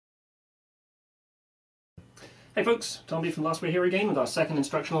Hey folks, Tom B from Lastwear here again with our second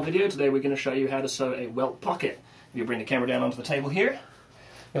instructional video. Today we're going to show you how to sew a welt pocket. If you bring the camera down onto the table here,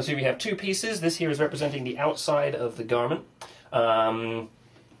 you'll see we have two pieces. This here is representing the outside of the garment.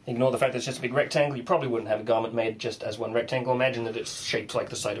 Ignore the fact that it's just a big rectangle. You probably wouldn't have a garment made just as one rectangle. Imagine that it's shaped like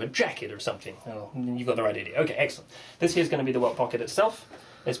the side of a jacket or something. Oh, you've got the right idea. Okay, excellent. This here is going to be the welt pocket itself.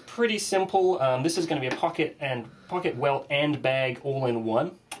 It's pretty simple. This is going to be a pocket, welt, and bag all in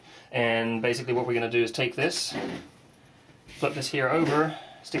one. And basically what we're going to do is take this, flip this here over,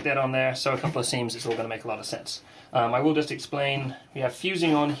 stick that on there, sew a couple of seams. It's all going to make a lot of sense. I will just explain, we have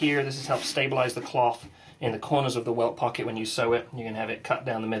fusing on here. This has helped stabilize the cloth in the corners of the welt pocket when you sew it. You can have it cut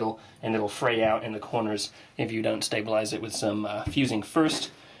down the middle and it'll fray out in the corners if you don't stabilize it with some fusing first.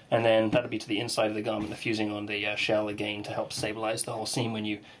 And then that'll be to the inside of the garment, the fusing on the shell again to help stabilize the whole seam when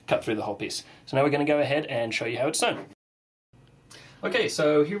you cut through the whole piece. So now we're going to go ahead and show you how it's sewn. Okay,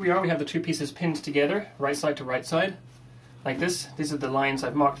 so here we are. We have the two pieces pinned together, right side to right side, like this. These are the lines.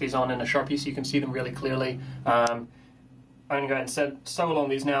 I've marked these on in a Sharpie so you can see them really clearly. I'm going to go ahead and sew along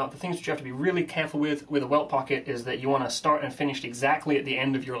these now. The things that you have to be really careful with a welt pocket is that you want to start and finish exactly at the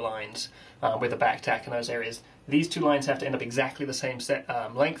end of your lines with the back tack in those areas. These two lines have to end up exactly the same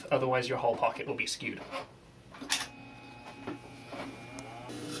length, otherwise your whole pocket will be skewed.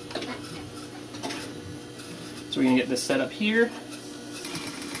 So we're going to get this set up here.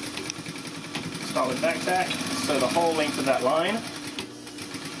 Start with back tack, sew the whole length of that line,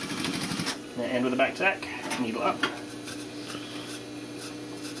 and end with the back tack, needle up.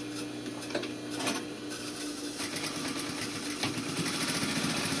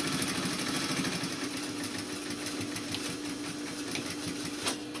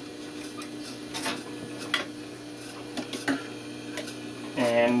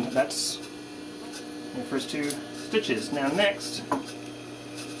 And that's the first two stitches. Now next,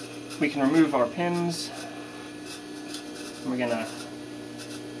 we can remove our pins. We're going to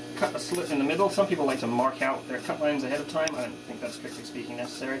cut a slit in the middle. Some people like to mark out their cut lines ahead of time. I don't think that's strictly speaking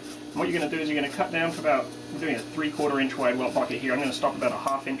necessary. And what you're going to do is you're going to cut down for about, I'm doing a 3/4 inch wide welt pocket here. I'm going to stop about a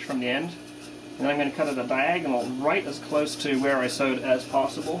 1/2 inch from the end. And then I'm going to cut at a diagonal right as close to where I sewed as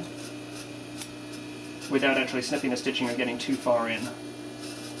possible without actually snipping the stitching or getting too far in.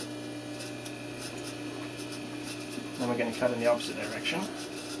 Then we're going to cut in the opposite direction.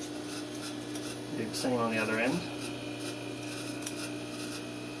 Do the same on the other end.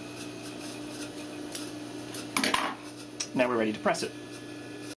 Now we're ready to press it.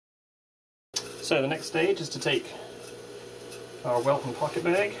 So the next stage is to take our welt and pocket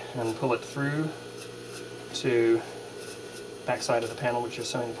bag and pull it through to the back side of the panel which you're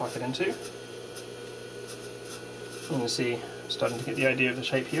sewing the pocket into. You can see I'm starting to get the idea of the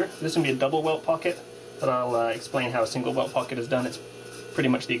shape here. This is going to be a double welt pocket, but I'll explain how a single welt pocket is done. It's pretty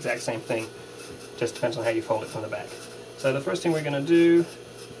much the exact same thing. Just depends on how you fold it from the back. So the first thing we're going to do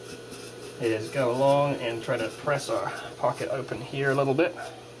is go along and try to press our pocket open here a little bit.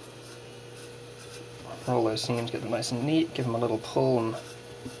 Roll those seams, get them nice and neat, give them a little pull and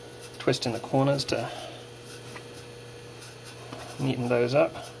twist in the corners to neaten those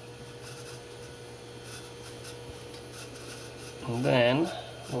up. And then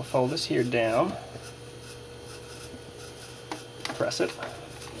we'll fold this here down, press it.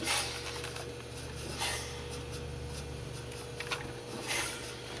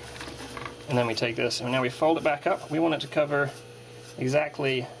 And then we take this and now we fold it back up. We want it to cover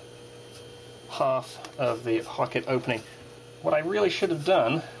exactly half of the pocket opening. What I really should have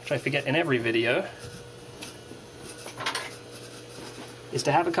done, which I forget in every video, is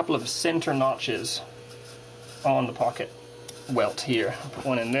to have a couple of center notches on the pocket welt here. I'll put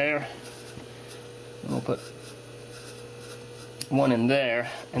one in there, and we'll put one in there,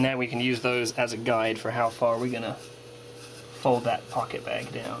 and now we can use those as a guide for how far we're going to fold that pocket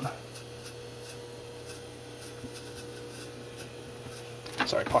bag down.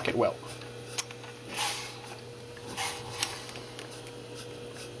 Sorry, pocket welt.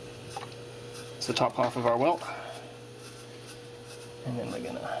 It's the top half of our welt, and then we're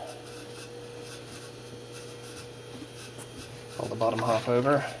going to fold the bottom half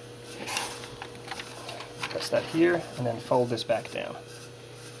over, press that here, and then fold this back down.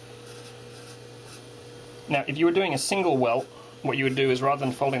 Now, if you were doing a single welt, what you would do is rather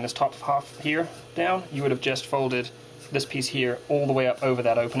than folding this top half here down, you would have just folded this piece here all the way up over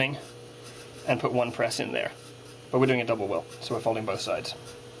that opening and put one press in there. But we're doing a double welt, so we're folding both sides.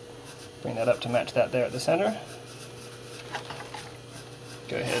 Bring that up to match that there at the center.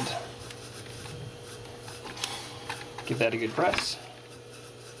 Go ahead, give that a good press.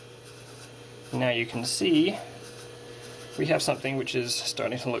 Now you can see we have something which is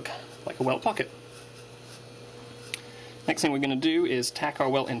starting to look like a welt pocket. Next thing we're going to do is tack our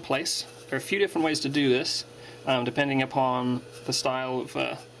welt in place. There are a few different ways to do this, depending upon the style of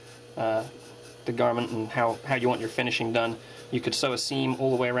the garment and how you want your finishing done. You could sew a seam all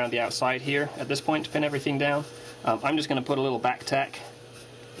the way around the outside here at this point to pin everything down. I'm just going to put a little back tack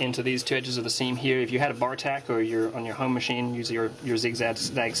into these two edges of the seam here. If you had a bar tack or you're on your home machine, use your zigzag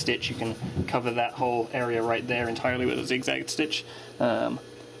stitch, you can cover that whole area right there entirely with a zigzag stitch.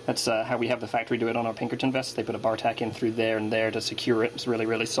 That's how we have the factory do it on our Pinkerton vests. They put a bar tack in through there and there to secure it. It's a really,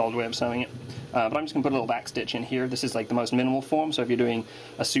 really solid way of sewing it. But I'm just going to put a little back stitch in here. This is like the most minimal form, so if you're doing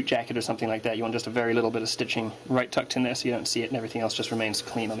a suit jacket or something like that, you want just a very little bit of stitching right tucked in there so you don't see it and everything else just remains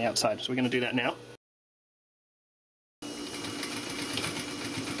clean on the outside. So we're going to do that now.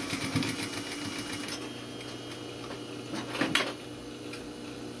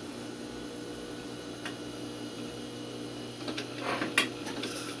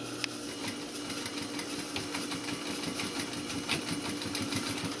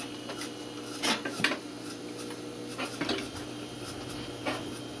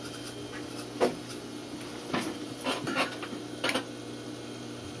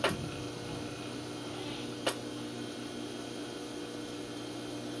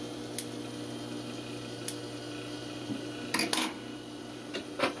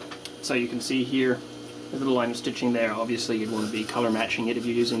 So you can see here, there's a little line of stitching there. Obviously you'd want to be color matching it if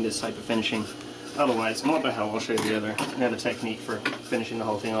you're using this type of finishing. Otherwise, and what the hell, I'll show you another technique for finishing the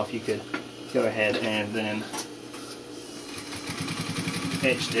whole thing off. You could go ahead and then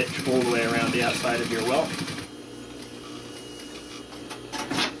edge stitch all the way around the outside of your welt.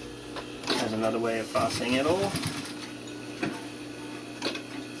 There's another way of fastening it all.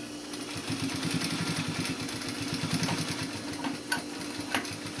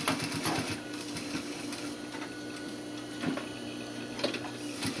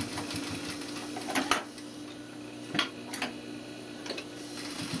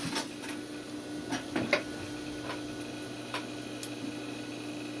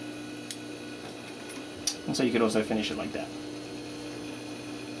 And so you could also finish it like that.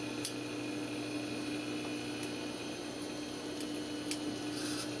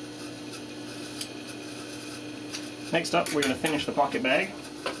 Next up, we're going to finish the pocket bag.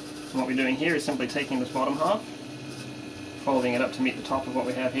 And what we're doing here is simply taking this bottom half, folding it up to meet the top of what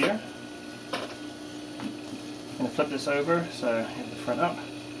we have here. I'm going to flip this over, so have the front up.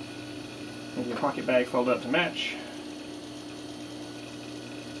 Have your pocket bag folded up to match.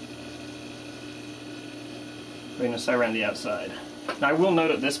 We're going to sew around the outside. Now I will note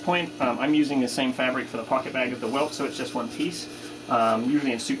at this point, I'm using the same fabric for the pocket bag as the welt, so it's just one piece.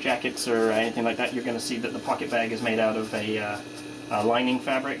 Usually in suit jackets or anything like that, you're going to see that the pocket bag is made out of a lining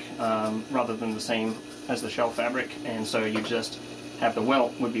fabric rather than the same as the shell fabric, and so you just have the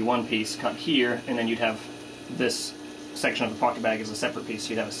welt would be one piece cut here, and then you'd have this section of the pocket bag as a separate piece.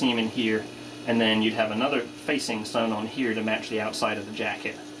 You'd have a seam in here, and then you'd have another facing sewn on here to match the outside of the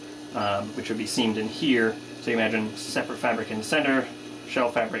jacket, which would be seamed in here. So you imagine separate fabric in the center, shell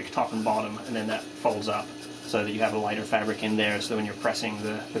fabric top and bottom, and then that folds up so that you have a lighter fabric in there, so when you're pressing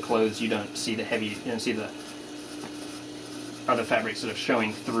the clothes you don't see the heavy, you don't see the other fabric sort of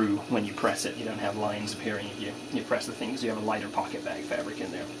showing through when you press it. You don't have lines appearing if you press the things. You have a lighter pocket bag fabric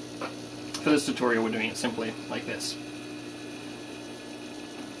in there. For this tutorial we're doing it simply like this.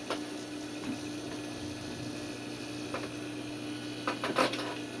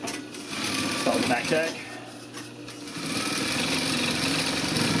 Start with the back tack.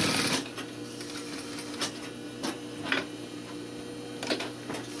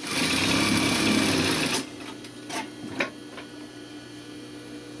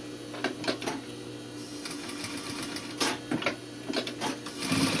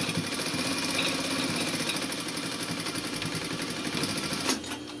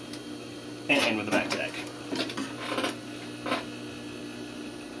 And end with the back tack.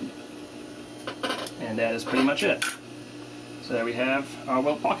 And that is pretty much it. So there we have our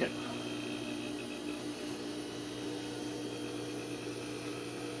welt pocket.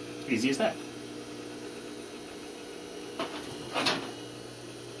 Easy as that.